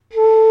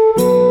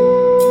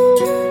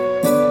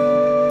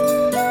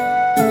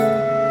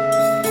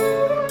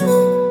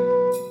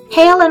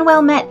Hail and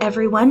well met,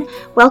 everyone.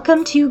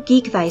 Welcome to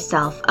Geek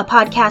Thyself, a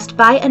podcast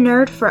by a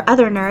nerd for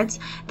other nerds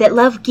that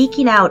love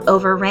geeking out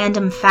over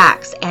random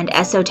facts and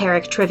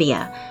esoteric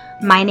trivia.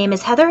 My name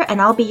is Heather, and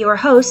I'll be your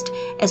host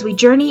as we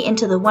journey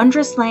into the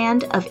wondrous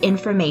land of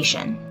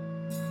information.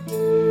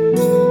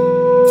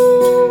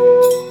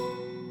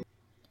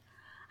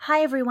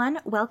 Hi, everyone.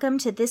 Welcome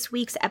to this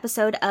week's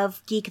episode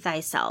of Geek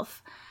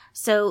Thyself.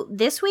 So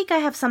this week I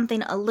have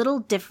something a little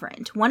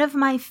different. One of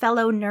my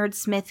fellow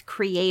Nerdsmith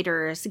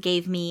creators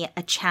gave me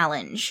a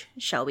challenge,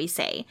 shall we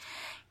say.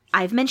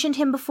 I've mentioned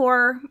him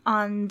before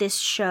on this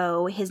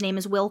show. His name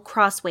is Will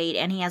Crosswade,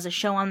 and he has a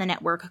show on the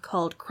network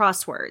called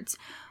Crosswords,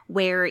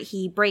 where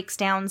he breaks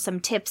down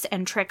some tips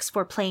and tricks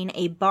for playing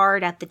a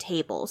bard at the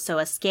table, so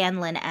a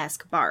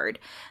Scanlan-esque bard.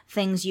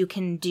 Things you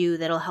can do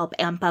that'll help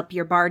amp up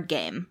your bard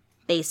game,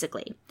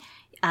 basically.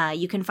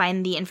 You can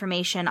find the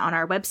information on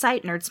our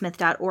website,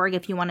 nerdsmith.org,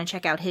 if you want to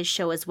check out his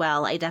show as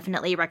well. I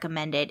definitely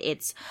recommend it.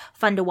 It's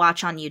fun to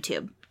watch on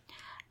YouTube.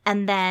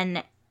 And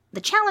then the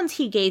challenge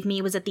he gave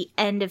me was at the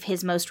end of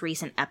his most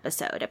recent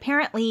episode.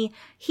 Apparently,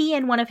 he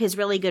and one of his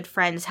really good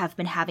friends have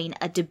been having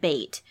a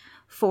debate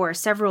for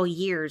several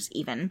years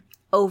even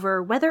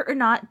over whether or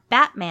not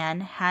Batman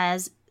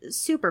has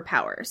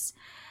superpowers.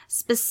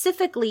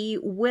 Specifically,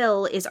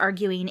 Will is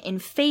arguing in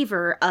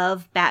favor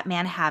of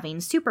Batman having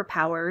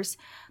superpowers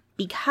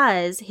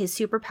because his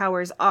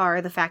superpowers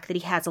are the fact that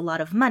he has a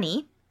lot of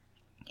money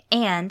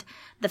and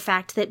the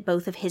fact that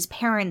both of his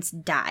parents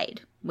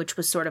died, which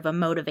was sort of a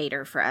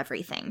motivator for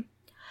everything.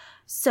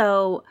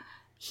 So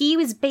he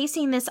was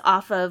basing this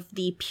off of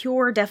the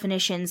pure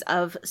definitions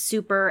of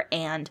super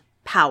and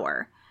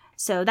power.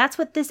 So that's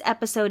what this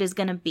episode is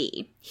going to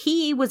be.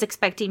 He was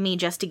expecting me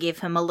just to give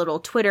him a little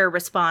Twitter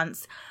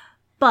response,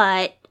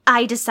 but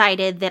I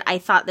decided that I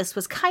thought this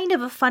was kind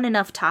of a fun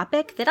enough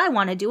topic that I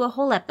want to do a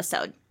whole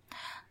episode.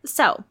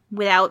 So,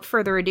 without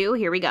further ado,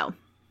 here we go.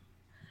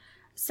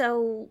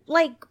 So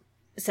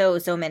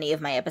many of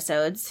my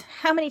episodes.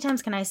 How many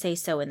times can I say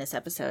so in this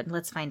episode?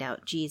 Let's find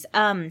out. Jeez.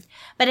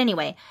 But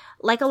anyway,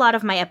 like a lot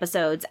of my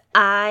episodes,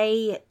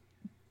 I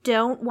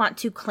don't want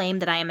to claim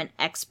that I am an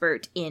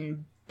expert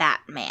in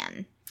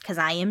Batman, because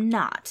I am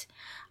not.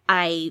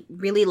 I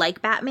really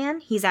like Batman.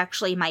 He's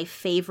actually my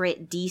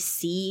favorite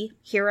DC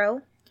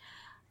hero.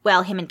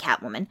 Well, him and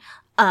Catwoman.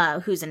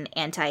 Who's an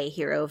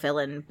anti-hero,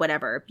 villain,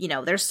 whatever. You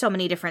know, there's so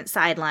many different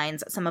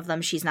sidelines. Some of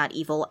them, she's not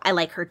evil. I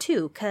like her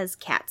too, because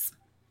cats.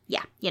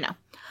 Yeah, you know.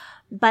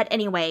 But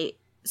anyway,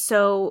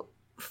 so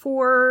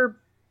for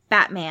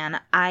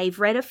Batman, I've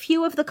read a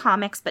few of the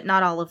comics, but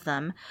not all of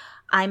them.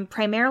 I'm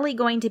primarily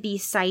going to be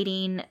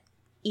citing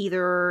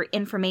either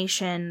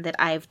information that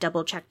I've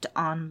double-checked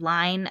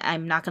online.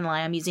 I'm not going to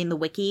lie, I'm using the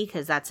wiki,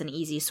 because that's an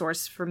easy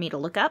source for me to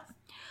look up.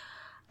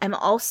 I'm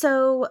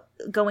also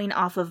going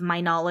off of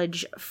my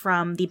knowledge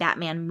from the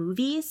Batman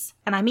movies,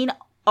 and I mean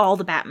all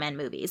the Batman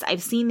movies.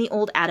 I've seen the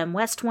old Adam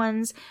West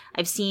ones.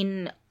 I've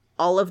seen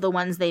all of the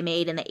ones they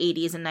made in the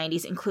 80s and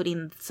 90s,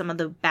 including some of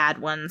the bad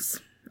ones.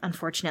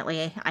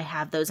 Unfortunately, I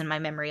have those in my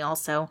memory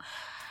also.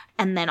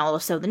 And then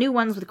also the new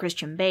ones with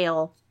Christian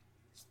Bale.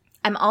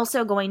 I'm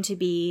also going to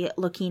be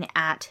looking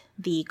at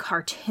the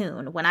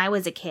cartoon. When I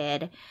was a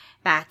kid,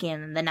 back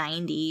in the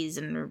 90s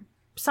and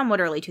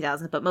somewhat early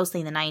 2000s, but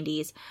mostly in the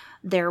 90s,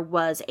 there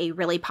was a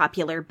really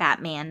popular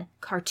Batman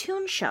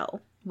cartoon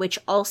show, which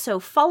also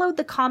followed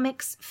the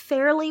comics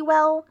fairly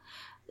well.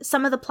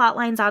 Some of the plot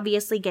lines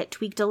obviously get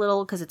tweaked a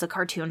little because it's a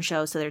cartoon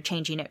show, so they're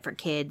changing it for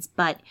kids,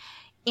 but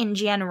in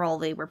general,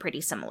 they were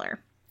pretty similar.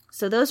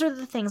 So those are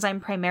the things I'm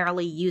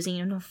primarily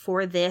using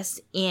for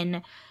this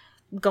in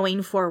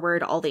going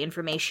forward, all the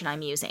information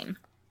I'm using.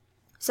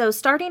 So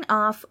starting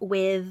off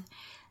with,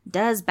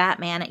 does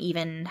Batman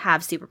even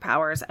have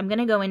superpowers? I'm going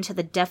to go into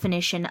the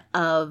definition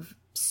of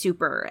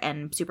super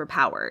and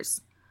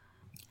superpowers.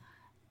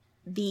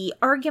 The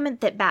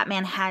argument that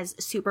Batman has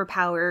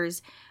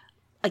superpowers,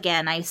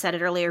 again, I said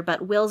it earlier,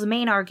 but Will's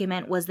main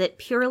argument was that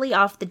purely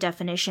off the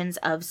definitions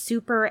of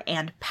super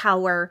and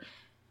power,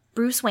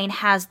 Bruce Wayne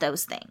has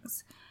those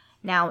things.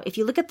 Now, if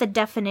you look at the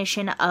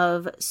definition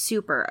of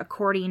super,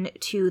 according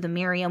to the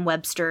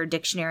Merriam-Webster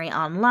Dictionary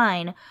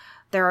online,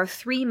 there are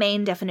three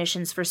main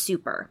definitions for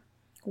super.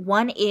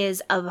 One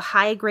is of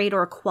high grade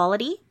or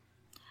quality,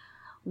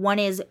 one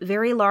is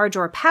very large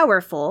or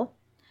powerful,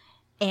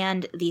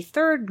 and the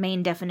third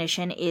main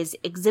definition is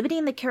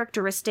exhibiting the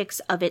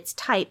characteristics of its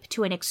type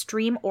to an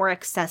extreme or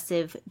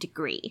excessive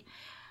degree.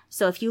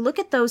 So if you look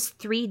at those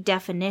three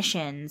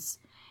definitions,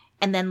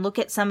 and then look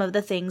at some of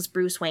the things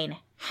Bruce Wayne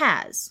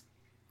has,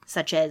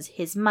 such as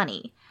his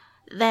money,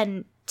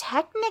 then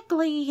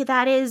technically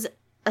that is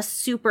a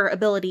super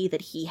ability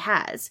that he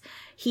has.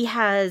 He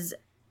has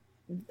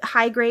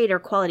high grade or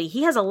quality.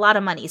 He has a lot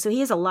of money, so he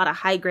has a lot of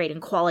high grade and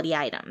quality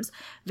items.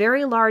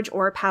 Very large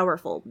or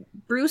powerful.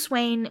 Bruce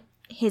Wayne,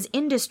 his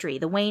industry,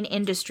 the Wayne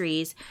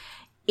Industries,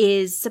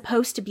 is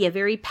supposed to be a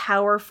very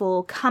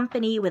powerful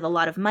company with a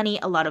lot of money,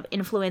 a lot of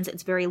influence.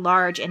 It's very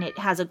large, and it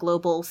has a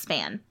global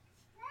span.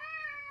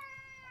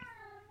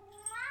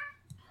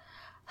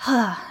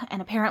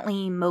 And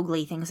apparently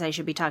Mowgli thinks I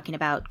should be talking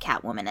about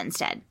Catwoman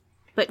instead.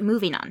 But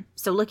moving on.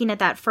 So looking at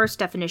that first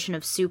definition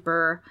of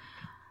super,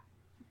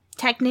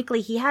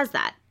 technically he has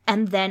that.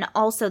 And then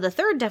also the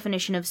third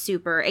definition of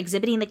super,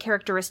 exhibiting the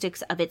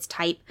characteristics of its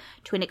type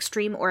to an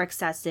extreme or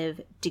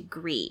excessive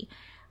degree.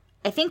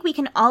 I think we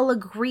can all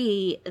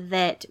agree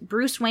that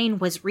Bruce Wayne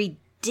was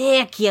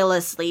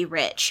ridiculously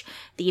rich.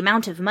 The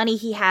amount of money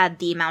he had,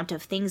 the amount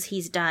of things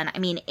he's done. I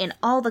mean, in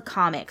all the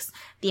comics,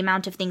 the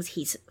amount of things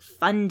he's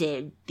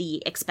funded,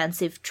 the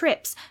expensive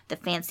trips, the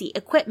fancy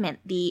equipment,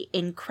 the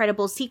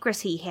incredible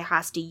secrecy he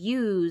has to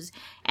use,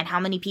 and how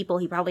many people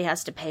he probably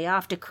has to pay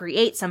off to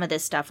create some of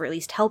this stuff, or at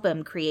least help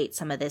him create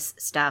some of this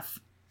stuff.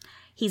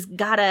 He's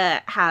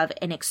gotta have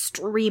an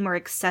extreme or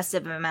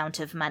excessive amount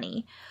of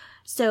money.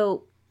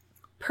 So,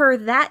 per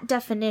that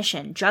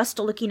definition, just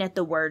looking at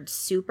the word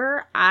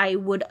super, I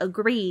would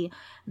agree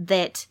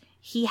that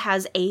he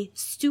has a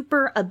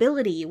super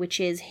ability, which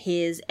is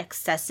his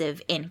excessive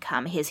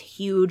income, his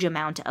huge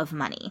amount of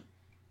money.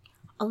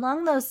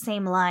 Along those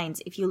same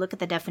lines, if you look at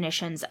the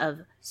definitions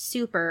of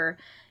super,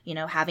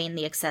 having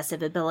the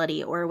excessive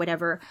ability or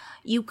whatever,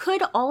 you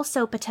could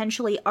also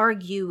potentially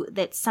argue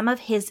that some of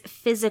his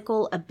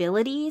physical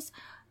abilities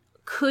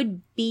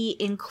could be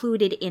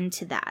included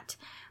into that.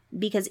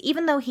 Because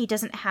even though he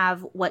doesn't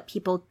have what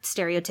people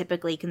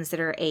stereotypically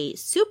consider a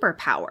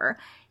superpower,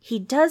 he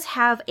does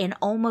have an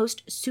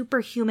almost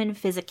superhuman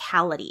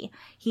physicality.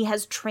 He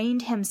has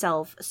trained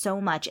himself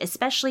so much,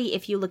 especially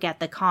if you look at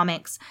the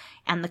comics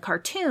and the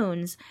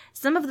cartoons,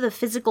 some of the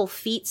physical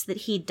feats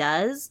that he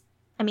does.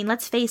 I mean,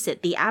 let's face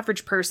it, the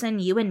average person,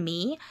 you and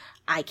me,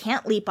 I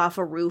can't leap off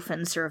a roof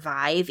and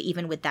survive,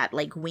 even with that,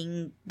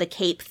 the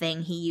cape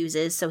thing he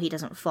uses so he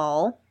doesn't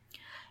fall.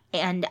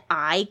 And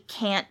I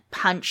can't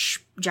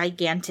punch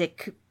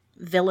gigantic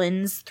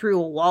villains through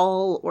a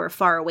wall or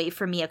far away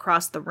from me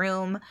across the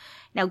room.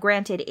 Now,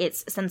 granted,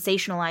 it's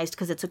sensationalized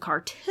because it's a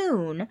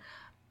cartoon,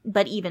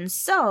 but even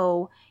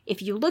so,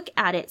 if you look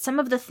at it, some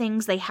of the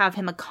things they have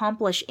him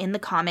accomplish in the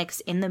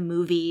comics, in the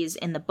movies,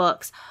 in the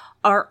books,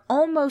 are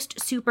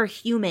almost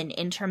superhuman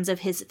in terms of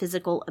his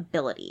physical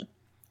ability.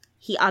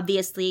 He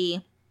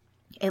obviously,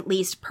 at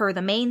least per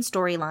the main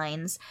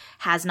storylines,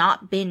 has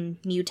not been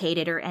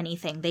mutated or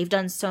anything. They've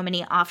done so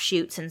many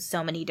offshoots in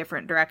so many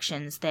different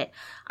directions that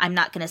I'm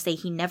not going to say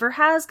he never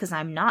has, because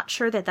I'm not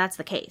sure that that's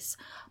the case.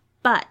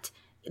 But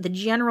the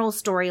general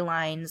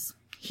storylines,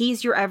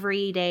 he's your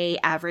everyday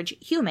average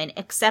human,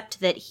 except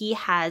that he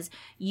has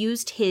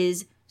used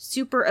his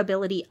super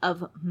ability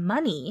of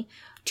money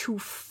to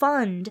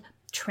fund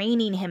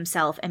training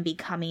himself and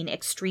becoming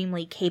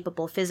extremely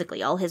capable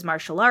physically. All his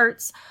martial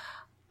arts,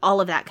 all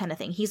of that kind of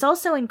thing. He's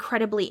also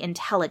incredibly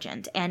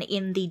intelligent, and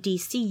in the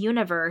DC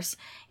universe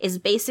is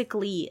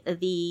basically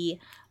the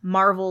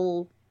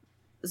Marvel,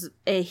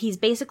 he's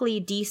basically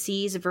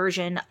DC's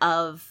version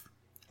of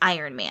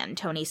Iron Man,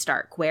 Tony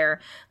Stark, where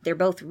they're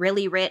both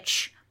really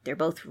rich, they're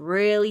both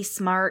really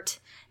smart,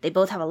 they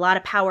both have a lot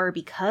of power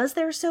because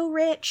they're so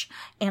rich,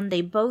 and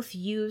they both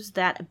use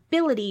that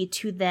ability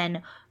to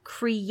then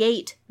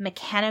create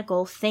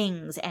mechanical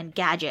things and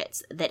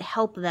gadgets that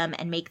help them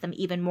and make them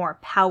even more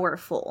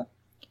powerful.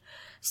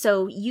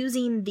 So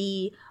using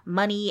the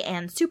money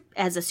and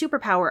as a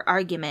superpower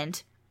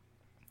argument,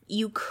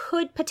 you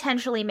could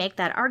potentially make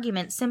that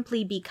argument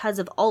simply because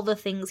of all the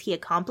things he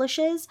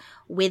accomplishes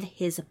with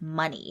his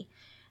money.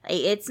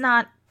 It's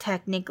not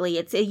technically,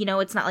 it's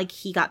not like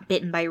he got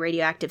bitten by a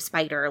radioactive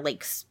spider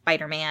like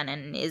Spider-Man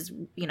and is,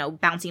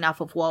 bouncing off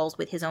of walls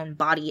with his own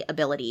body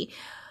ability.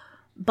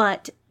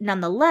 But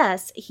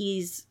nonetheless,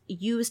 he's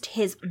used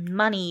his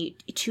money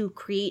to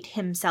create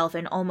himself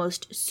an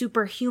almost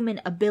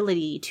superhuman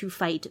ability to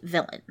fight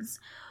villains,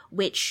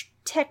 which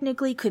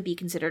technically could be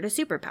considered a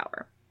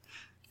superpower.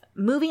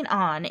 Moving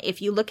on,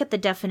 if you look at the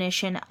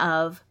definition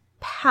of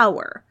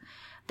power,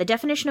 the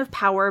definition of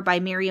power by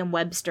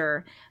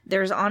Merriam-Webster,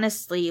 there's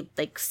honestly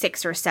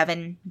 6 or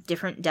 7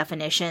 different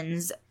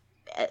definitions.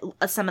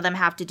 Some of them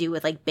have to do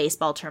with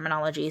baseball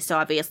terminology, so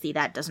obviously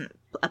that doesn't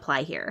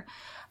apply here.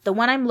 The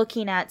one I'm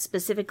looking at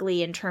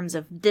specifically in terms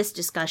of this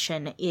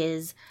discussion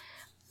is,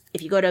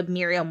 if you go to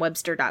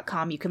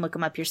merriam-webster.com, you can look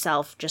them up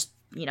yourself, just,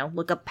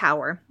 look up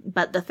power.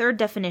 But the third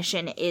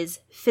definition is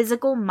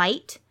physical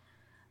might,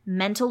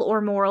 mental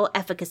or moral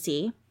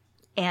efficacy,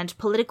 and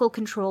political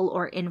control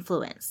or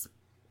influence.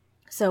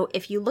 So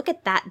if you look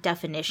at that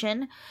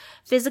definition,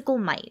 physical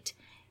might,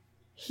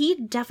 he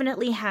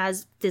definitely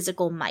has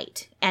physical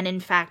might, and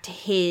in fact,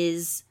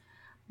 his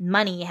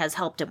money has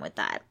helped him with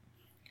that.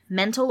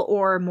 Mental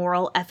or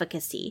moral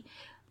efficacy.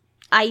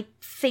 I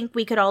think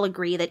we could all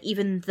agree that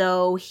even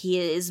though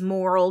his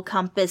moral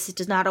compass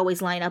does not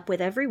always line up with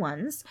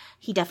everyone's,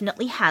 he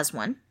definitely has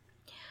one.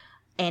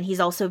 And he's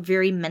also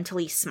very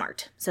mentally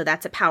smart, so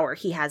that's a power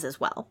he has as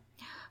well.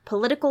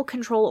 Political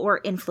control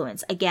or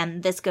influence.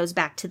 Again, this goes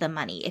back to the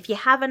money. If you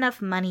have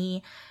enough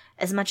money,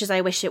 as much as I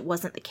wish it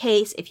wasn't the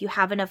case, if you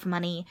have enough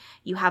money,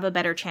 you have a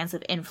better chance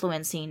of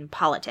influencing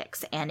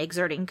politics and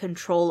exerting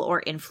control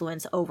or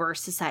influence over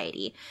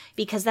society,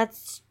 because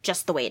that's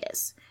just the way it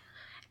is.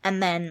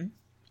 And then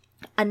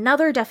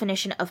Another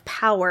definition of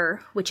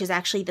power, which is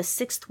actually the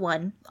sixth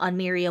one on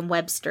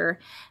Merriam-Webster,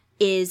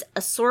 is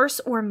a source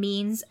or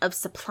means of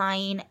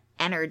supplying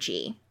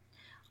energy.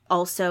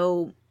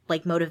 Also,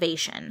 like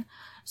motivation.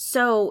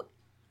 So,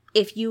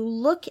 if you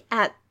look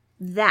at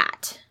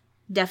that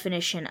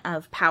definition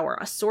of power,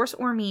 a source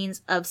or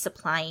means of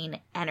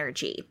supplying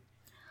energy,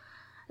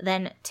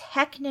 then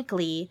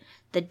technically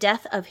the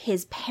death of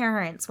his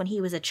parents when he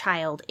was a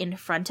child in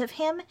front of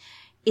him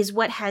is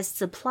what has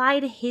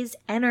supplied his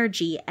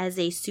energy as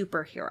a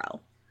superhero.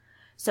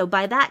 So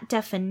by that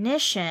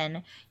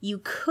definition,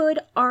 you could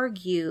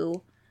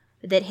argue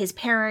that his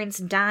parents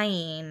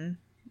dying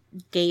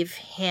gave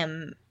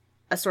him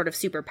a sort of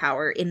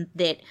superpower in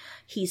that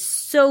he's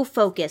so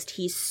focused,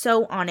 he's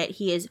so on it,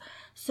 he is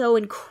so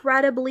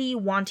incredibly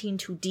wanting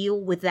to deal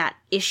with that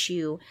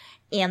issue,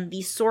 and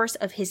the source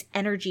of his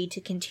energy to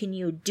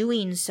continue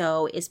doing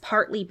so is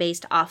partly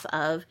based off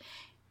of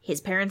his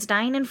parents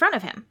dying in front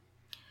of him.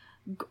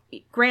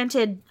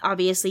 Granted,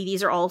 obviously,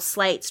 these are all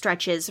slight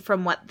stretches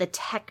from what the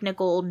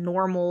technical,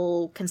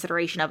 normal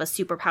consideration of a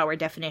superpower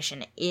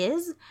definition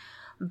is,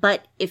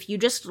 but if you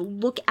just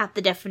look at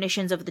the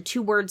definitions of the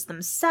two words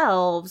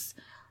themselves,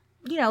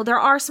 there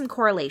are some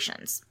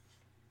correlations.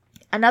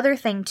 Another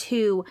thing,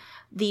 too,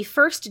 the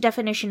first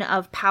definition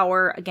of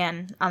power,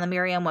 again, on the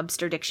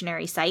Merriam-Webster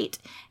dictionary site,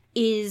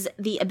 is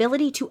the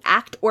ability to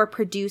act or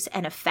produce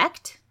an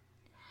effect.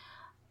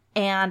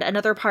 And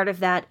another part of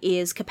that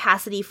is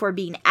capacity for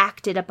being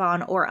acted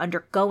upon or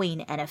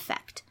undergoing an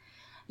effect.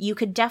 You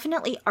could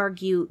definitely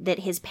argue that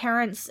his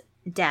parents'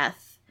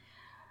 death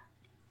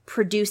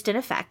produced an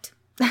effect.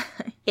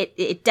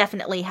 It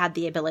definitely had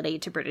the ability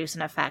to produce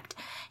an effect.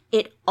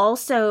 It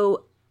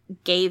also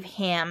gave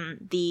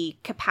him the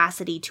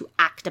capacity to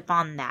act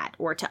upon that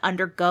or to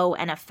undergo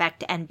an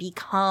effect and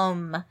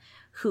become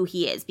who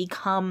he is,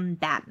 become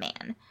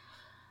Batman.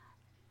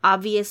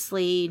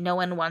 Obviously, no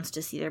one wants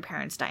to see their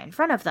parents die in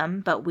front of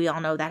them, but we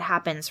all know that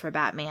happens for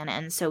Batman,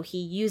 and so he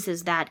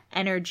uses that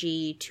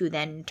energy to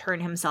then turn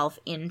himself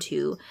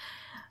into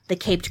the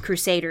Caped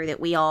Crusader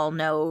that we all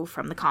know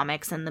from the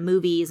comics and the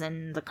movies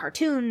and the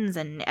cartoons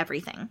and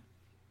everything.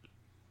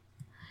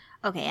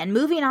 Okay, and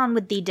moving on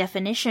with the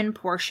definition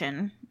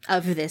portion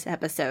of this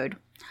episode.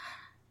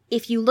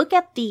 If you look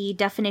at the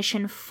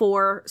definition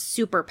for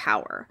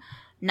superpower,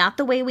 not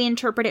the way we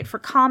interpret it for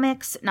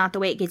comics, not the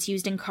way it gets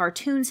used in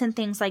cartoons and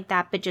things like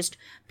that, but just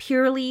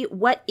purely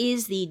what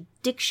is the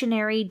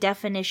dictionary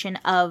definition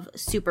of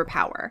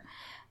superpower.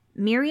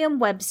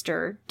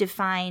 Merriam-Webster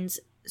defines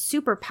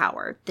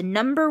superpower. The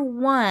number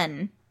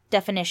one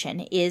definition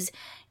is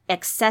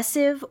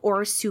excessive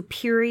or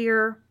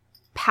superior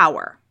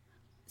power.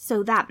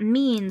 So that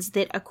means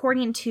that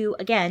according to,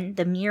 again,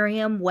 the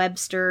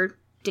Merriam-Webster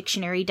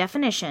dictionary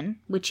definition,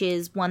 which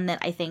is one that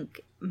I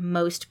think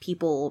most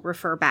people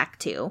refer back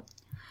to,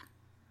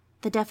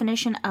 the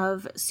definition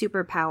of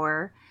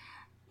superpower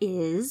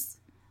is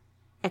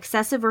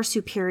excessive or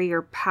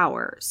superior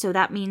power. So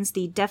that means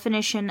the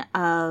definition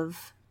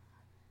of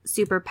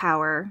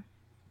superpower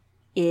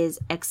is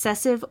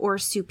excessive or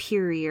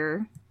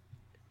superior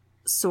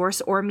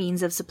source or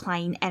means of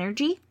supplying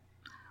energy,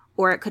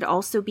 or it could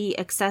also be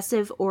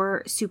excessive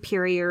or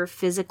superior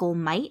physical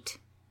might,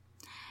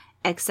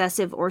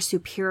 excessive or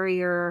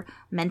superior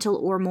mental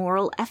or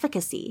moral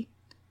efficacy,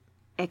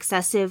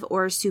 excessive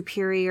or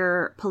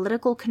superior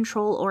political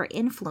control or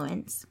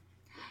influence,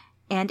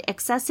 and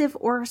excessive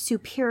or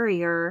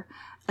superior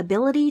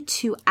ability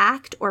to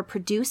act or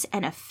produce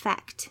an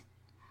effect.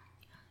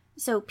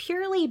 So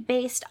purely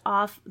based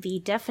off the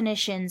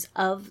definitions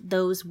of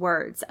those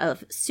words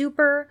of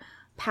super,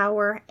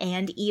 power,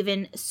 and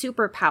even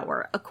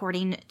superpower,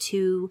 according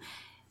to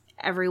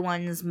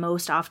everyone's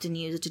most often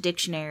used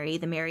dictionary,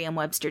 the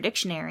Merriam-Webster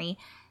dictionary,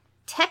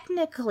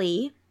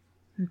 technically,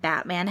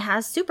 Batman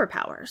has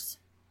superpowers.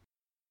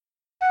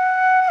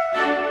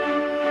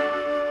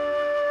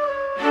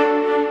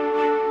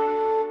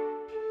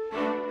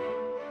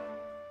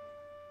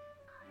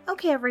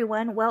 Okay,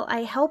 everyone. Well,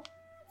 I hope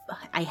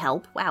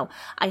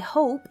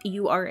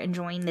you are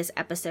enjoying this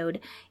episode.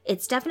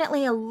 It's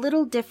definitely a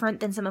little different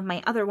than some of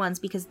my other ones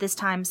because this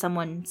time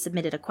someone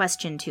submitted a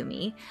question to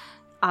me.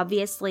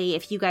 Obviously,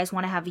 if you guys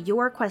want to have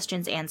your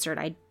questions answered,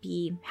 I'd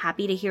be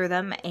happy to hear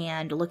them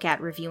and look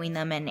at reviewing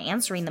them and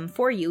answering them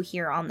for you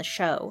here on the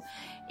show.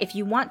 If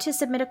you want to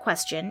submit a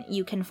question,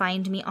 you can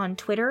find me on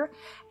Twitter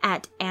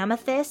at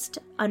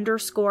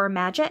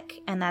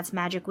amethyst_magic, and that's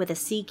magic with a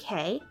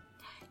CK.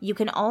 You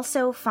can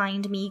also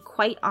find me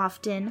quite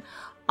often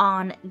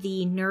on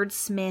the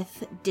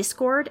Nerdsmith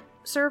Discord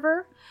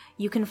server.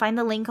 You can find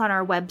the link on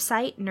our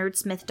website,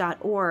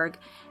 nerdsmith.org,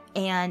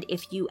 and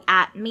if you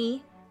 @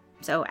 me,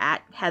 so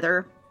 @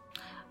 Heather,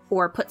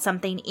 or put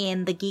something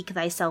in the Geek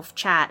Thyself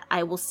chat,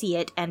 I will see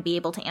it and be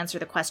able to answer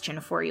the question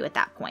for you at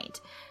that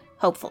point.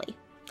 Hopefully.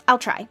 I'll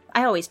try.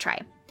 I always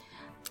try.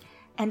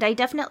 And I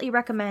definitely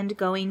recommend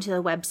going to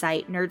the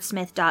website,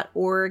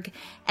 nerdsmith.org,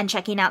 and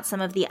checking out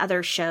some of the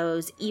other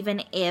shows,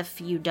 even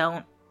if you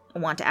don't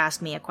want to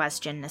ask me a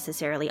question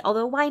necessarily.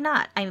 Although, why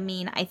not? I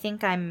mean, I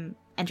think I'm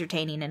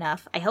entertaining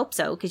enough. I hope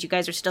so, because you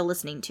guys are still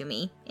listening to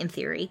me, in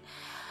theory.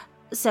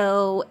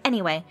 So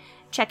anyway,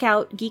 check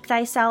out Geek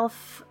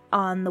Thyself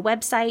on the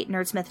website,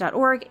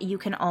 nerdsmith.org. You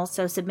can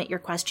also submit your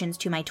questions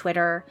to my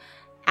Twitter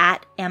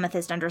at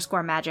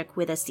amethyst_magic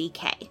with a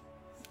CK.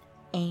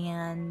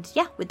 And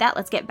yeah, with that,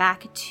 let's get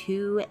back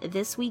to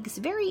this week's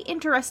very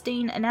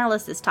interesting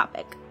analysis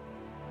topic.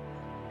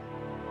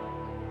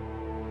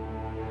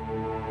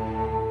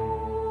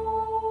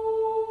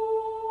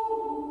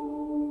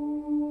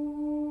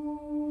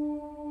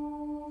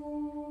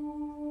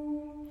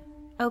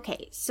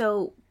 Okay,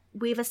 so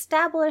we've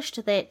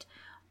established that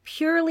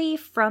purely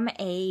from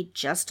a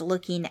just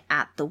looking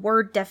at the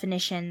word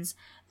definitions,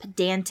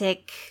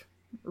 pedantic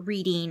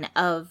reading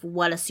of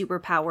what a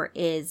superpower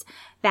is,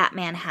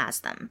 Batman has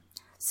them.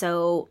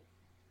 So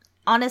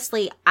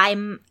honestly,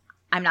 I'm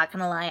not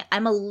gonna lie,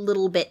 I'm a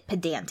little bit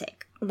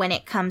pedantic when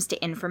it comes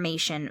to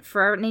information.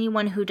 For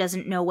anyone who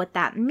doesn't know what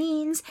that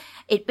means,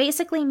 it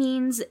basically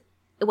means,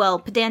 well,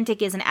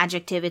 pedantic is an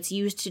adjective. It's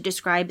used to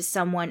describe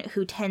someone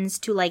who tends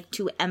to like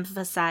to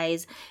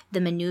emphasize the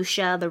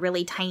minutia, the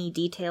really tiny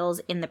details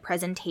in the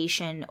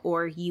presentation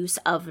or use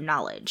of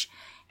knowledge.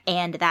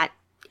 And that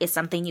is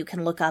something you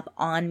can look up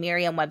on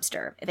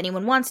Merriam-Webster. If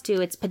anyone wants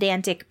to, it's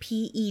pedantic,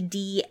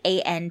 Pedantic.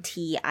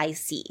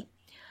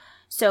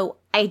 So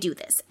I do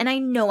this, and I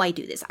know I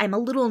do this. I'm a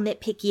little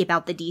nitpicky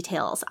about the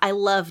details. I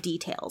love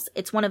details.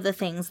 It's one of the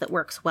things that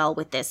works well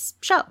with this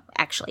show,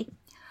 actually.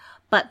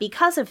 But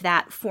because of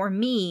that, for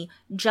me,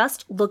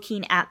 just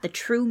looking at the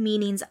true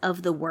meanings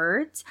of the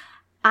words,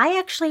 I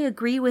actually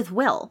agree with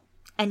Will.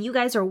 And you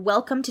guys are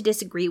welcome to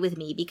disagree with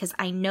me, because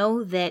I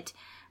know that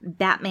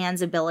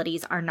Batman's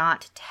abilities are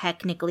not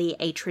technically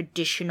a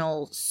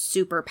traditional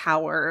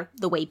superpower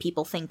the way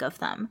people think of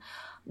them.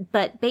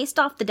 But based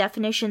off the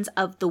definitions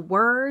of the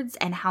words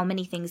and how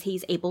many things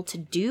he's able to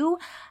do,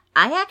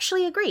 I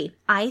actually agree.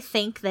 I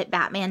think that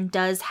Batman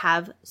does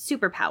have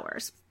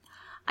superpowers.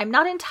 I'm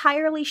not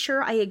entirely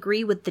sure I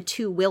agree with the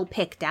two Will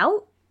picked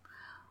out,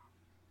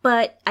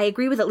 but I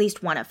agree with at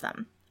least one of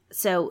them.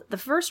 So the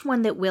first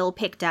one that Will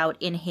picked out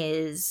in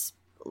his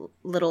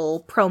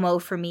little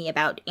promo for me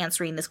about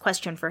answering this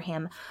question for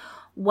him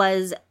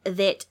was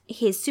that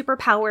his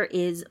superpower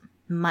is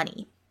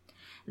money.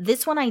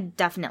 This one I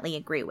definitely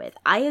agree with.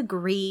 I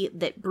agree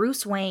that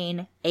Bruce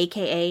Wayne,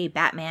 aka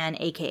Batman,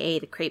 aka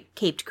the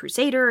Caped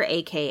Crusader,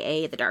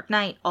 aka the Dark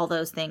Knight, all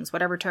those things,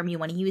 whatever term you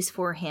want to use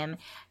for him,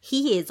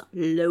 he is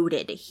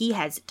loaded. He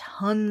has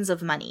tons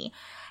of money.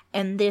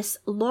 And this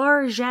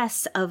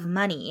largesse of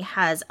money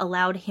has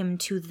allowed him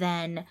to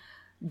then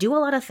do a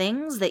lot of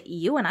things that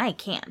you and I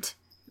can't.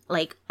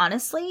 Like,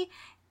 honestly,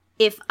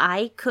 if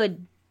I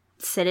could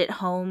sit at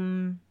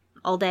home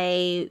all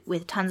day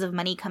with tons of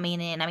money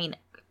coming in, I mean,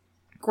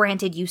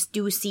 granted, you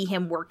do see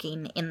him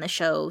working in the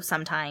show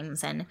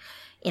sometimes and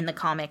in the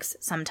comics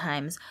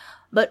sometimes,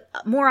 but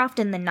more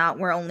often than not,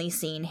 we're only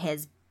seeing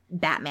his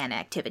Batman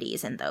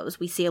activities in those.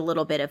 We see a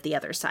little bit of the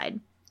other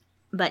side.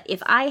 But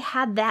if I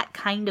had that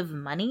kind of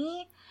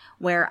money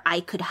where I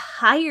could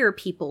hire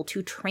people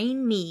to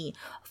train me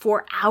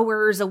for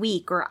hours a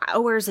week or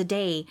hours a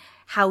day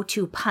how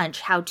to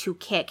punch, how to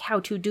kick, how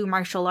to do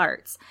martial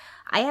arts,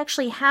 I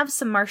actually have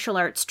some martial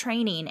arts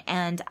training,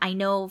 and I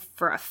know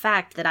for a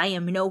fact that I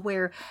am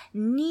nowhere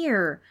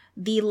near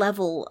the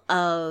level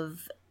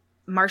of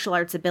martial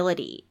arts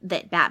ability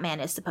that Batman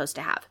is supposed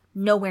to have.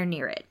 Nowhere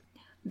near it.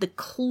 The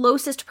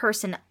closest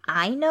person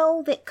I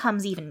know that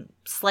comes even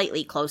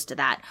slightly close to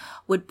that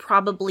would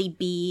probably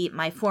be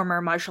my former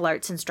martial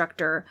arts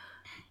instructor,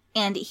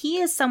 and he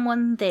is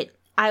someone that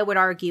I would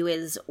argue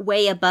is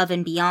way above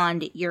and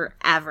beyond your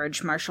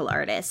average martial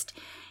artist.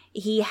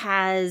 He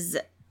has...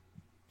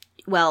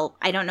 well,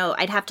 I don't know.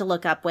 I'd have to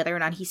look up whether or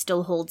not he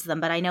still holds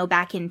them, but I know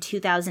back in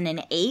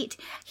 2008,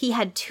 he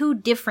had 2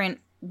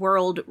 different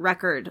world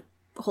record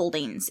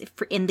holdings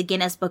in the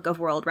Guinness Book of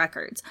World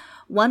Records.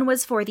 One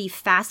was for the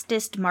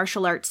fastest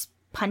martial arts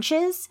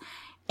punches,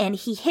 and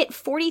he hit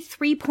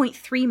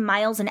 43.3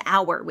 miles an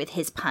hour with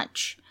his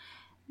punch.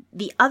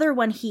 The other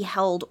one he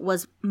held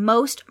was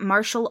most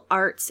martial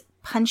arts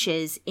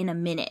punches in a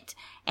minute,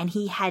 and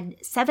he had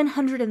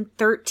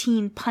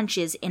 713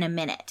 punches in a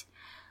minute.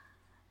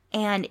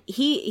 And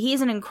he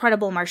is an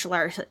incredible martial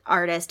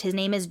artist. His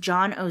name is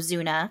John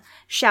Ozuna.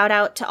 Shout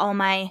out to all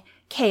my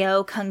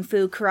KO, Kung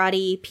Fu,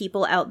 Karate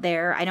people out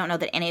there. I don't know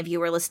that any of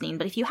you are listening,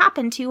 but if you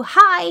happen to,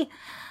 hi!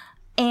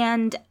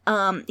 And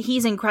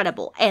he's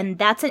incredible. And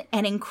that's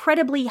an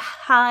incredibly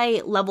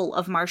high level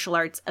of martial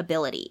arts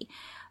ability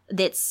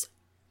that's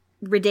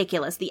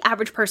ridiculous. The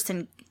average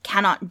person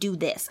cannot do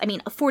this. I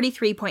mean, a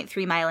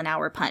 43.3 mile an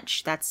hour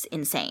punch. That's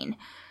insane.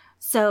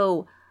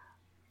 So,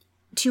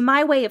 to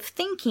my way of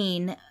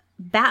thinking,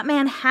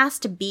 Batman has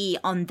to be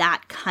on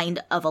that kind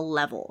of a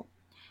level.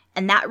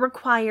 And that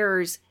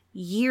requires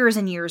years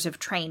and years of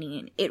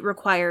training. It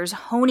requires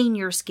honing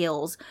your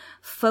skills,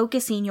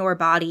 focusing your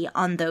body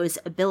on those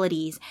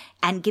abilities,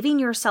 and giving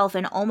yourself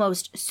an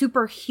almost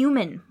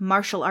superhuman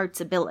martial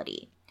arts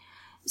ability.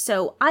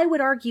 So I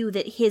would argue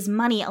that his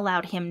money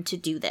allowed him to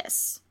do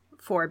this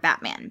for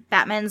Batman.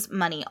 Batman's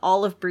money,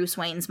 all of Bruce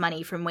Wayne's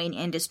money from Wayne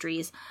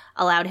Industries,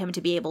 allowed him to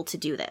be able to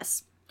do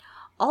this.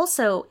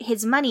 Also,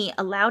 his money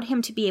allowed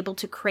him to be able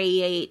to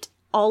create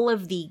all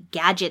of the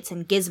gadgets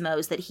and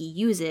gizmos that he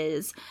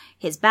uses,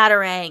 his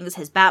Batarangs,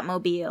 his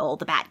Batmobile,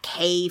 the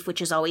Batcave,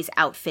 which is always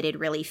outfitted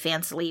really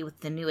fancily with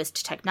the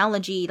newest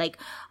technology, like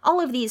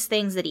all of these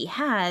things that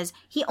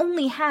he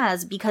only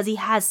has because he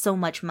has so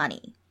much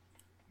money.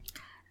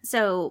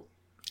 So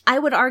I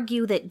would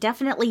argue that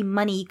definitely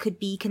money could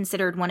be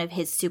considered one of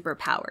his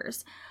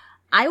superpowers.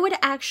 I would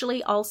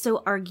actually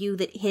also argue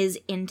that his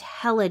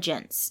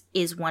intelligence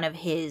is one of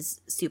his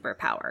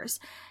superpowers.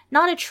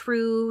 Not a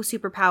true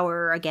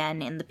superpower,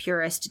 again, in the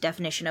purest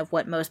definition of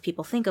what most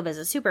people think of as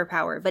a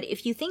superpower, but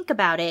if you think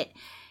about it,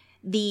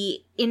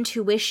 the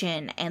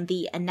intuition and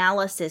the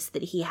analysis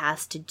that he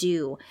has to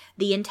do,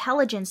 the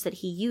intelligence that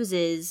he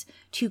uses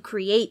to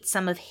create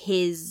some of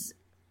his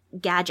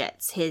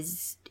gadgets,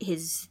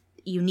 his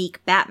unique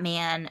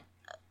Batman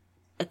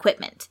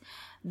equipment.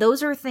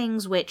 Those are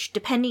things which,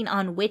 depending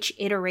on which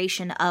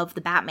iteration of the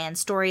Batman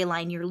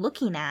storyline you're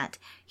looking at,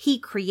 he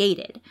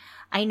created.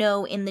 I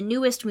know in the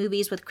newest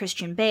movies with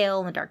Christian Bale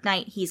and The Dark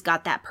Knight, he's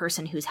got that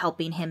person who's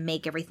helping him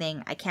make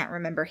everything. I can't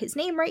remember his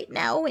name right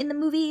now in the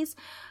movies,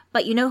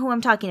 but you know who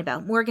I'm talking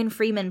about. Morgan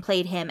Freeman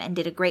played him and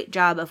did a great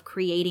job of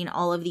creating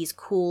all of these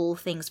cool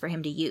things for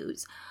him to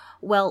use.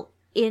 Well,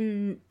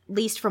 at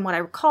least from what I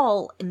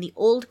recall, in the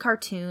old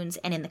cartoons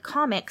and in the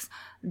comics,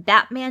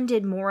 Batman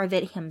did more of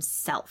it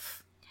himself.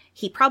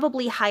 He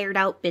probably hired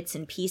out bits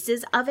and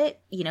pieces of it,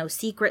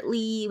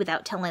 secretly,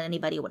 without telling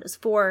anybody what it's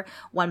for.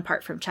 One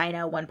part from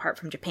China, one part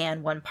from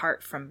Japan, one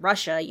part from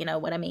Russia, you know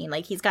what I mean?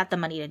 Like, he's got the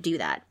money to do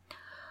that.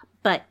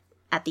 But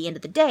at the end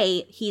of the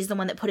day, he's the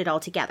one that put it all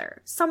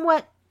together.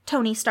 Somewhat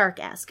Tony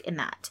Stark-esque in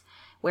that,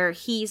 where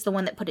he's the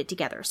one that put it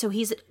together. So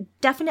he's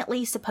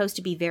definitely supposed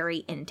to be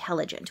very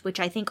intelligent, which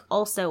I think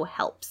also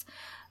helps.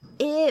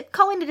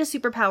 Calling it a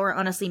superpower,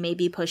 honestly, may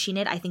be pushing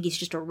it. I think he's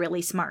just a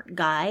really smart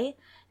guy.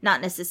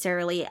 Not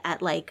necessarily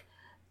at, like,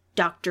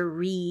 Dr.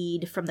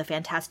 Reed from the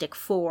Fantastic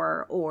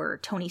Four or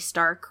Tony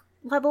Stark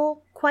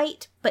level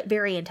quite, but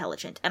very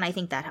intelligent, and I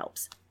think that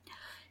helps.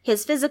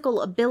 His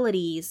physical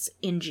abilities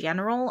in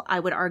general,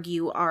 I would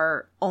argue,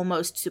 are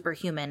almost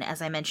superhuman,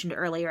 as I mentioned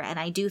earlier, and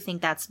I do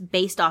think that's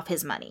based off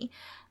his money.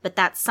 But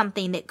that's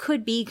something that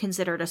could be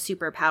considered a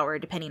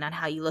superpower, depending on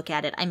how you look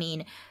at it. I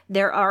mean,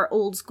 there are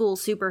old-school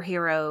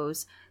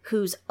superheroes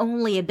whose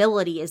only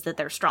ability is that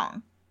they're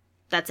strong.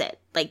 That's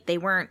it. Like, they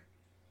weren't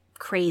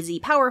crazy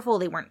powerful,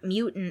 they weren't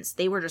mutants,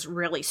 they were just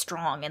really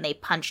strong, and they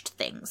punched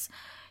things.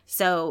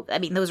 So, I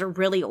mean, those are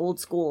really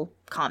old-school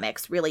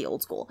comics, really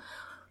old school.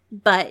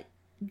 But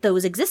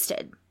those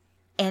existed.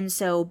 And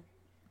so,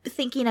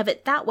 thinking of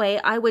it that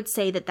way, I would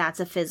say that that's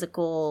a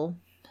physical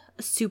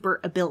super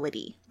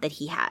ability that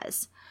he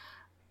has.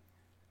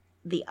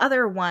 The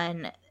other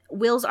one,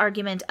 Will's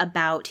argument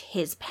about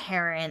his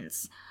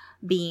parents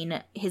dying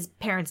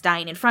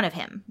in front of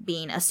him,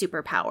 being a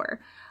superpower.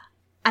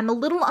 I'm a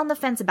little on the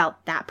fence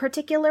about that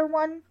particular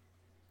one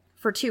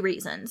for two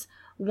reasons.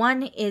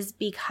 One is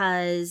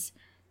because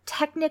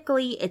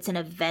technically it's an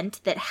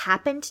event that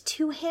happened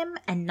to him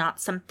and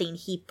not something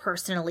he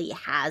personally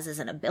has as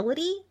an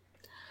ability.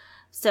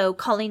 So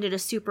calling it a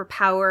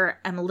superpower,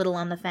 I'm a little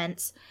on the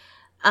fence.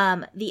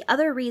 The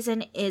other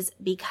reason is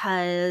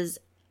because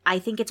I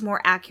think it's more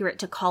accurate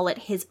to call it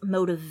his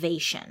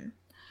motivation.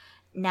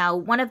 Now,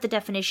 one of the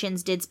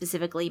definitions did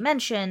specifically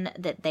mention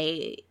that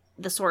the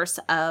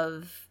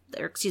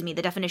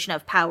definition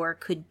of power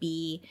could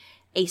be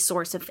a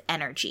source of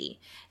energy.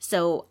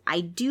 So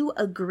I do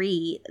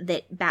agree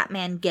that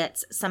Batman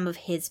gets some of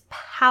his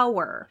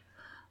power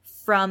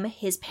from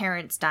his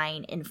parents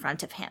dying in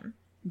front of him.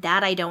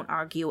 That I don't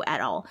argue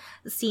at all.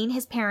 Seeing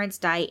his parents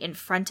die in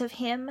front of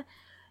him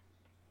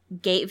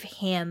gave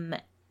him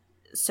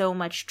so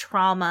much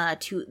trauma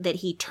that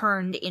he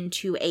turned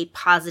into a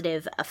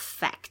positive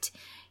effect.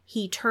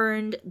 He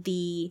turned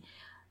the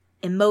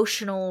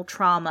emotional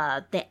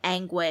trauma, the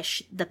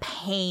anguish, the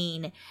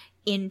pain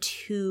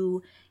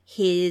into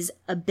his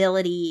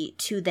ability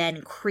to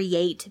then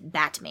create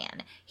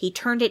Batman. He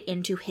turned it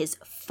into his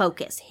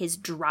focus, his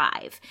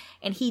drive.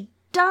 And he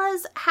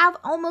does have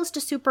almost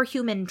a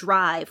superhuman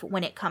drive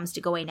when it comes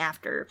to going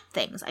after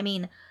things. I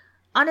mean,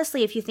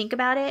 honestly, if you think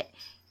about it,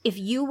 if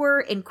you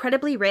were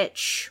incredibly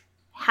rich,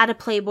 had a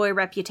Playboy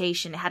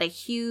reputation, had a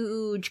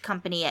huge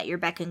company at your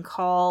beck and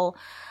call,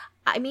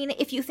 I mean,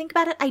 if you think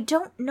about it, I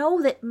don't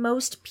know that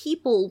most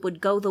people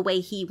would go the way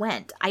he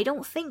went. I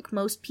don't think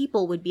most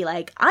people would be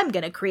like, I'm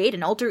going to create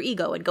an alter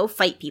ego and go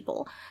fight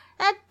people.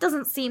 That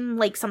doesn't seem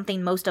like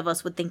something most of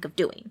us would think of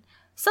doing.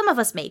 Some of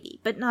us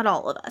maybe, but not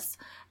all of us.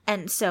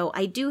 And so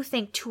I do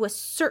think to a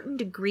certain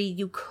degree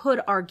you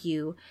could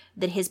argue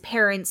that his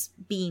parents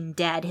being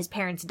dead, his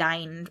parents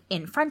dying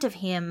in front of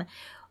him,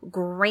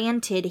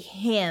 granted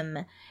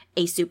him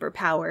a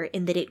superpower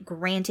in that it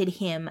granted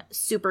him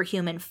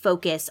superhuman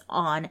focus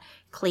on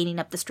cleaning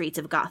up the streets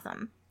of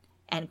Gotham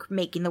and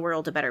making the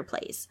world a better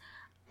place.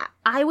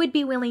 I would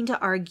be willing to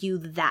argue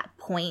that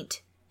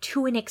point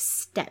to an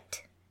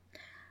extent.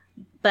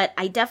 But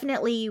I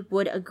definitely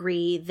would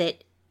agree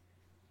that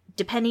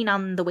depending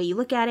on the way you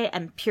look at it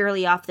and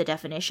purely off the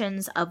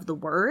definitions of the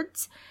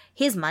words,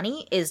 his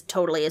money is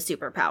totally a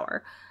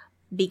superpower.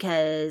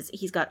 Because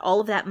he's got all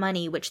of that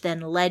money, which then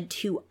led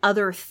to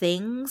other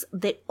things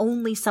that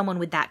only someone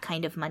with that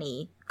kind of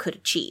money could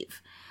achieve.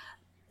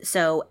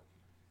 So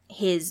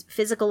his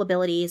physical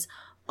abilities,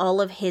 all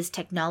of his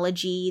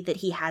technology that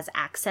he has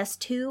access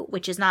to,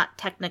 which is not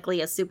technically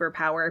a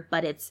superpower,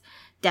 but it's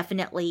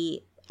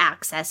definitely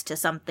access to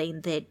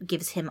something that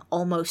gives him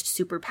almost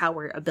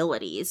superpower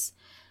abilities.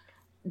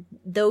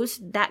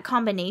 That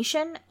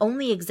combination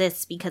only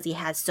exists because he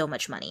has so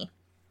much money.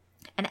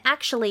 And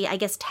actually, I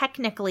guess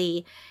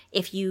technically,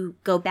 if you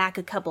go back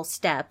a couple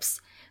steps,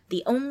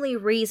 the only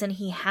reason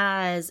he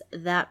has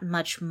that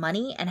much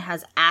money and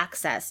has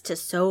access to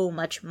so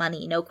much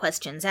money, no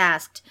questions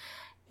asked,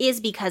 is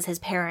because his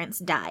parents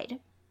died.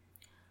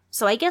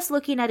 So I guess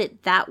looking at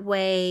it that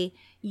way,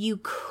 you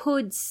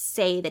could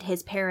say that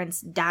his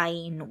parents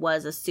dying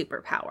was a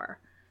superpower.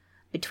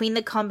 Between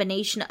the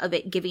combination of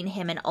it giving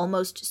him an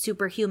almost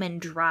superhuman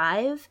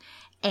drive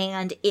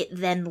and it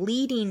then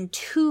leading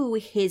to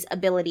his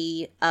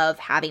ability of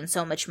having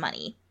so much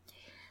money.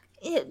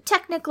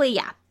 Technically,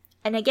 yeah.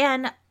 And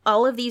again,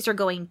 all of these are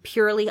going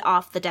purely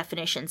off the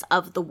definitions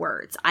of the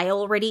words. I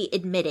already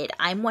admitted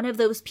I'm one of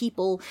those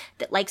people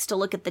that likes to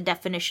look at the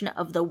definition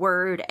of the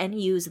word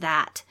and use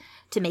that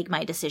to make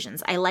my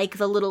decisions. I like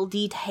the little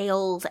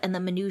details and the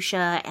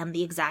minutia and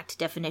the exact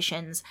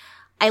definitions.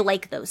 I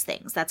like those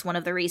things. That's one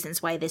of the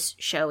reasons why this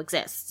show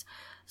exists.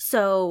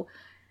 So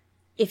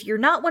if you're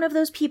not one of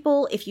those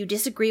people, if you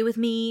disagree with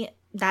me,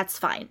 that's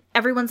fine.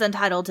 Everyone's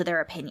entitled to their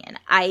opinion.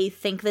 I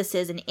think this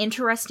is an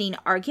interesting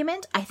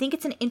argument. I think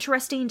it's an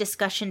interesting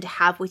discussion to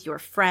have with your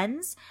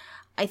friends.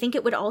 I think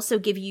it would also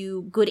give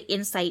you good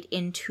insight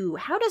into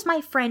how does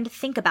my friend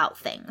think about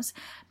things?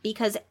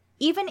 Because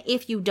even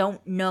if you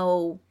don't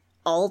know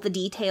all the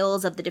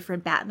details of the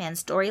different Batman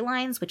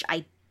storylines, which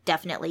I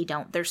definitely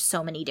don't. There's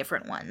so many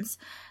different ones.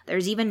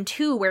 There's even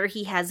 2 where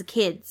he has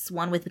kids,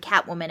 one with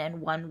Catwoman and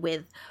one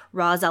with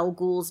Ra's al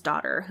Ghul's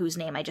daughter, whose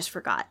name I just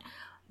forgot.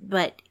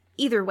 But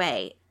either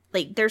way,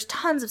 like, there's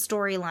tons of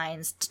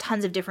storylines,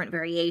 tons of different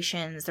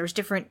variations. There's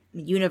different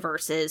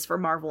universes for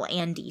Marvel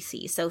and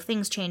DC, so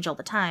things change all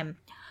the time.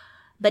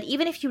 But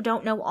even if you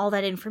don't know all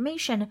that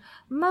information,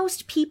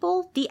 most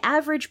people, the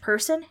average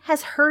person,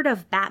 has heard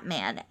of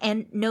Batman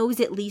and knows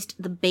at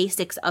least the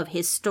basics of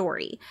his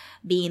story,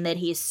 being that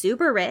he's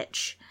super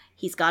rich,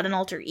 he's got an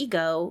alter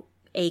ego,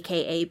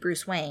 aka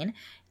Bruce Wayne,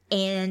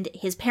 and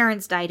his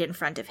parents died in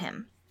front of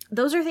him.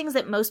 Those are things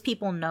that most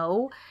people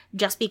know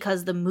just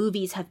because the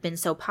movies have been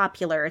so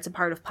popular. It's a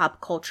part of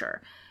pop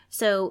culture.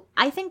 So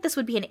I think this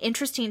would be an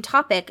interesting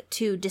topic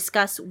to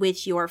discuss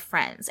with your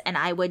friends, and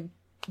I would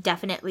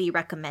definitely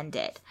recommend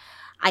it.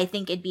 I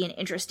think it'd be an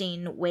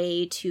interesting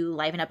way to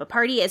liven up a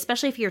party,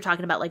 especially if you're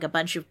talking about like a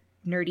bunch of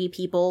nerdy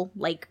people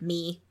like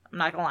me. I'm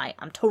not gonna lie,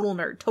 I'm total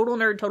nerd,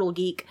 total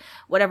geek,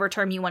 whatever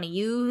term you want to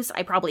use,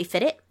 I probably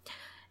fit it.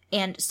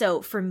 And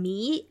so for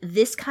me,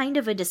 this kind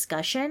of a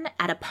discussion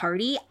at a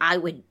party, I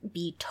would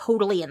be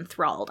totally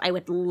enthralled. I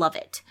would love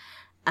it.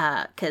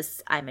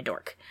 'Cause I'm a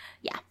dork.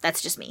 Yeah,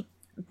 that's just me.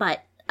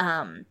 But,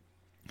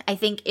 I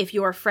think if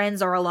your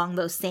friends are along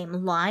those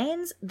same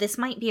lines, this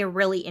might be a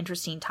really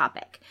interesting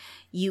topic.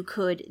 You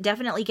could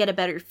definitely get a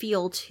better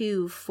feel,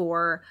 too,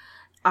 for,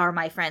 are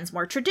my friends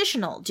more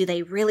traditional? Do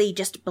they really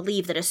just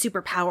believe that a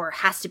superpower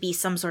has to be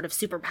some sort of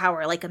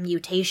superpower, like a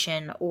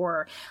mutation,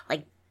 or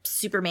like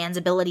Superman's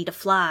ability to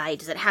fly?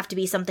 Does it have to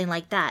be something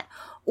like that?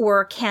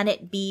 Or can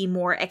it be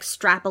more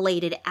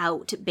extrapolated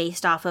out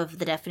based off of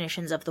the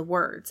definitions of the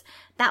words?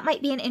 That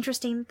might be an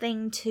interesting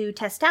thing to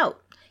test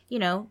out. You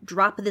know,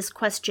 drop this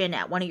question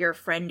at one of your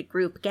friend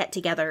group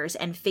get-togethers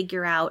and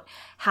figure out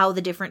how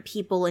the different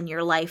people in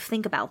your life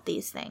think about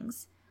these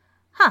things.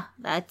 I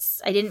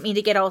didn't mean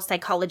to get all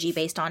psychology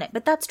based on it,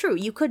 but that's true.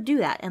 You could do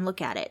that and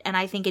look at it, and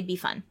I think it'd be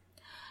fun.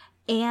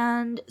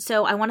 And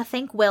so I want to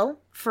thank Will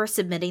for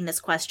submitting this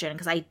question,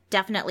 because I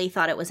definitely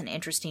thought it was an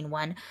interesting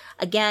one.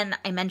 Again,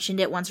 I mentioned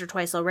it once or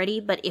twice already,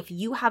 but if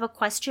you have a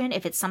question,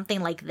 if it's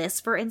something like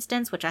this, for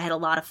instance, which I had a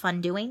lot of fun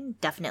doing,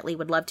 definitely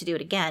would love to do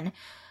it again.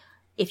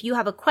 If you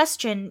have a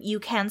question, you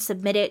can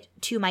submit it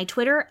to my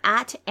Twitter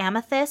at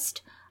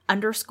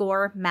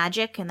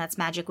amethyst_magic, and that's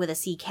magic with a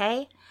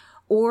CK.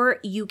 Or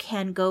you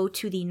can go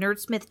to the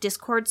Nerdsmith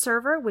Discord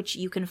server, which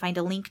you can find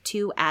a link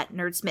to at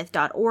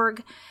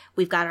nerdsmith.org.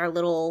 We've got our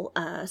little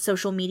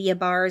social media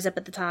bars up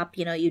at the top.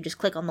 You know, you just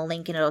click on the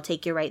link and it'll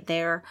take you right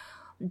there.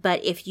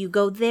 But if you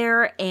go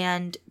there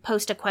and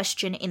post a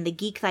question in the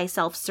Geek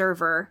Thyself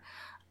server,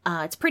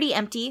 it's pretty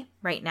empty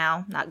right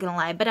now, not gonna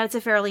lie, but it's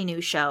a fairly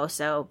new show,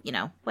 so, you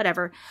know,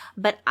 whatever.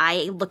 But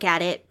I look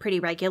at it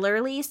pretty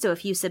regularly, so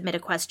if you submit a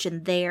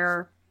question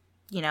there,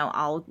 you know,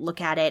 I'll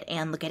look at it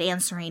and look at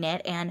answering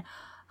it, and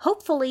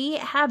hopefully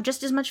have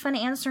just as much fun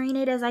answering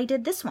it as I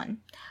did this one.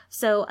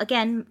 So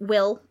again,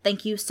 Will,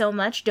 thank you so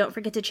much. Don't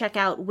forget to check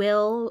out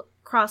Will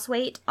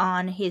Crossweight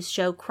on his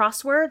show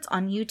Crosswords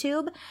on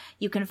YouTube.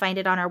 You can find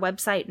it on our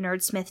website,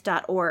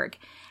 nerdsmith.org.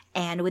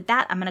 And with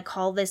that, I'm going to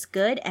call this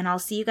good, and I'll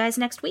see you guys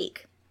next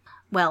week.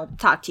 Well,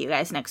 talk to you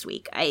guys next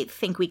week. I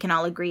think we can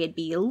all agree it'd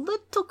be a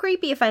little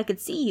creepy if I could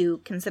see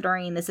you,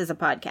 considering this is a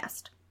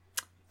podcast.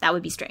 That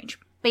would be strange.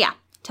 But yeah,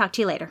 talk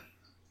to you later.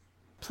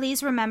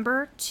 Please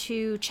remember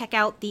to check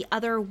out the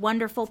other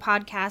wonderful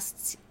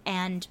podcasts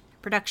and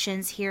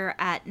productions here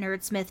at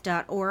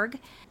nerdsmith.org.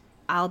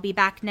 I'll be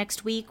back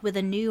next week with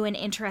a new and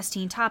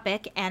interesting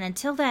topic, and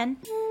until then,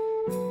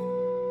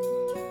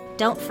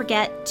 don't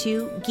forget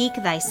to geek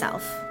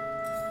thyself.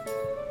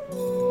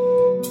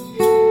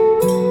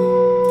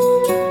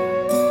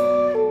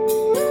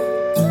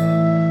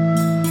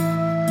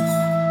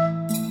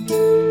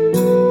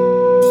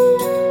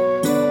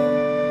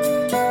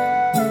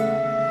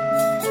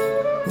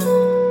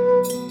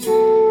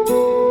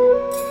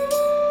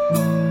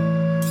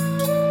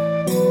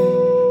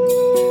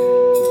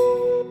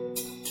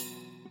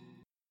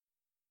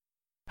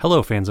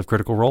 Hello, fans of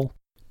Critical Role.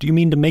 Do you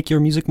mean to make your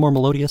music more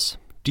melodious?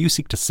 Do you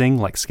seek to sing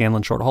like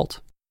Scanlan Shorthalt?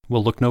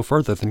 Well, look no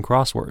further than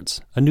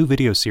Crosswords, a new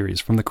video series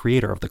from the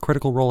creator of the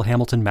Critical Role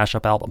Hamilton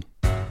mashup album.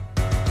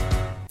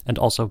 And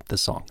also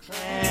this song.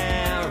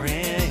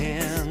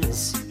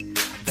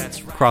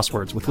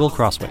 Crosswords with Will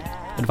Crossway.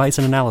 Advice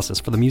and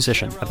analysis for the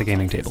musician at the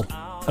gaming table.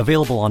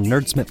 Available on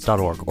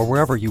nerdsmith.org or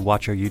wherever you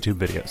watch your YouTube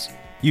videos.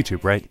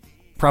 YouTube, right?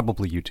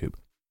 Probably YouTube.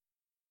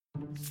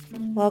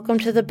 Welcome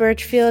to the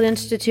Birchfield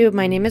Institute.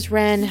 My name is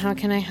Ren. How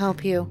can I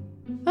help you?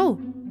 Oh,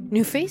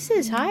 new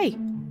faces. Hi.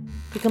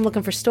 You come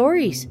looking for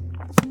stories?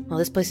 Well,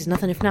 this place is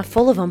nothing if not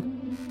full of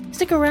them.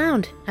 Stick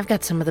around. I've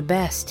got some of the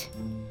best.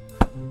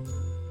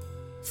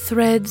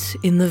 Threads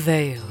in the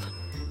Veil,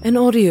 an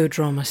audio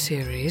drama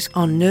series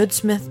on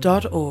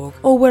nerdsmith.org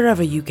or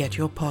wherever you get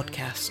your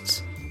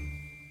podcasts.